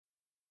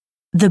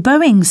The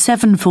Boeing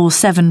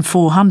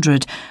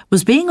 747-400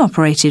 was being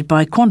operated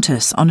by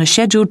Qantas on a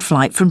scheduled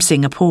flight from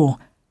Singapore.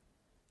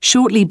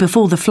 Shortly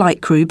before the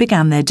flight crew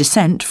began their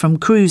descent from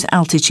cruise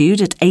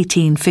altitude at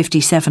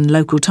 18:57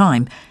 local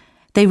time,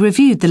 they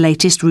reviewed the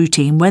latest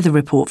routine weather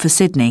report for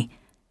Sydney.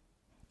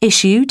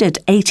 Issued at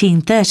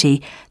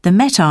 18:30, the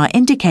METAR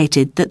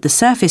indicated that the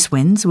surface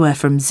winds were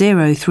from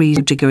 0.3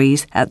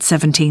 degrees at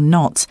 17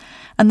 knots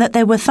and that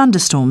there were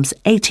thunderstorms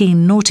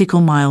 18 nautical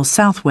miles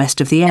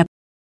southwest of the airport,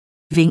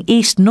 moving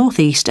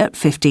east-northeast at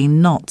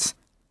 15 knots.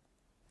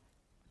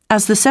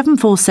 As the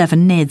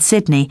 747 neared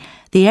Sydney,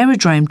 the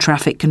aerodrome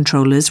traffic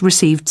controllers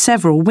received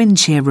several wind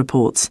shear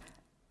reports.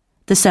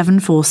 The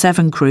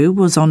 747 crew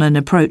was on an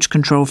approach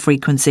control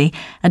frequency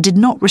and did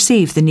not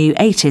receive the new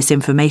ATIS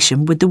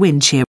information with the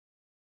wind shear.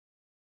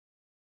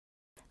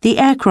 The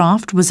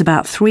aircraft was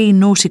about 3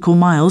 nautical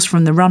miles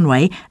from the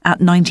runway at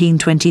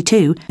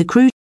 19:22. The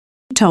crew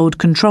told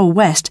Control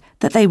West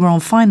that they were on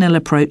final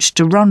approach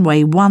to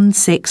runway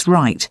 16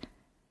 right.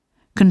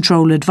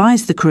 Control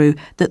advised the crew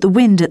that the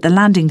wind at the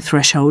landing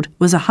threshold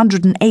was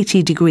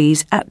 180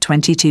 degrees at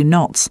 22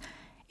 knots,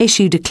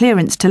 issued a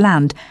clearance to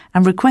land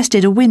and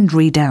requested a wind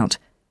readout.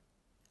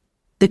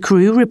 The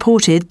crew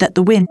reported that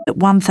the wind at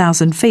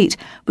 1,000 feet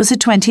was a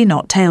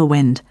 20-knot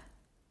tailwind.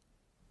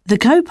 The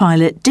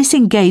co-pilot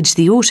disengaged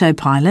the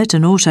autopilot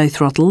and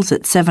autothrottles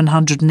at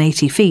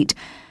 780 feet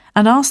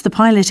and asked the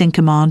pilot in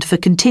command for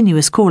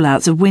continuous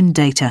callouts of wind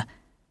data.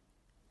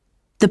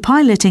 The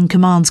pilot in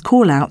command's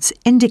callouts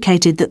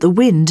indicated that the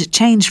wind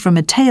changed from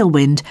a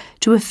tailwind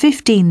to a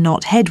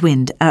 15-knot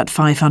headwind at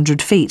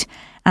 500 feet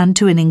and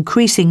to an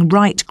increasing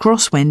right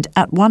crosswind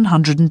at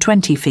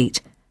 120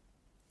 feet.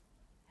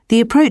 The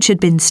approach had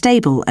been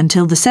stable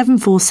until the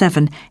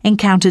 747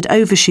 encountered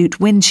overshoot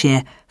wind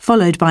shear,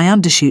 followed by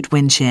undershoot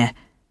wind shear.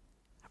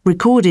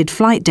 Recorded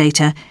flight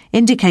data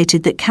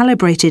indicated that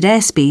calibrated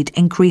airspeed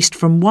increased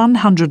from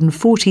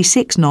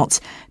 146 knots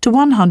to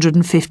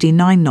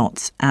 159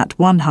 knots at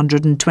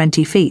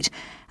 120 feet,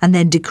 and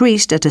then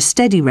decreased at a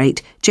steady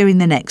rate during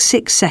the next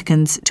 6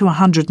 seconds to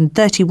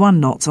 131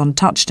 knots on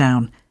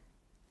touchdown.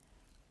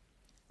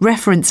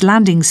 Reference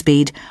landing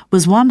speed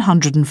was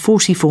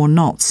 144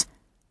 knots.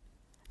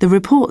 The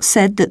report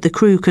said that the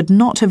crew could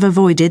not have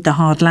avoided the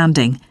hard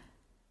landing.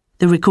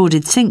 The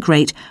recorded sink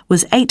rate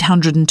was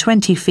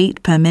 820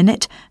 feet per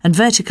minute and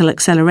vertical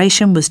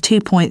acceleration was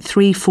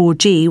 2.34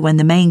 g when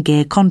the main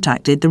gear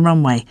contacted the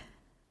runway.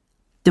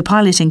 The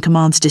pilot in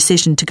command's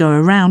decision to go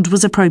around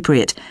was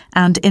appropriate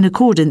and in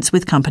accordance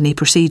with company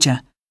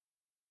procedure.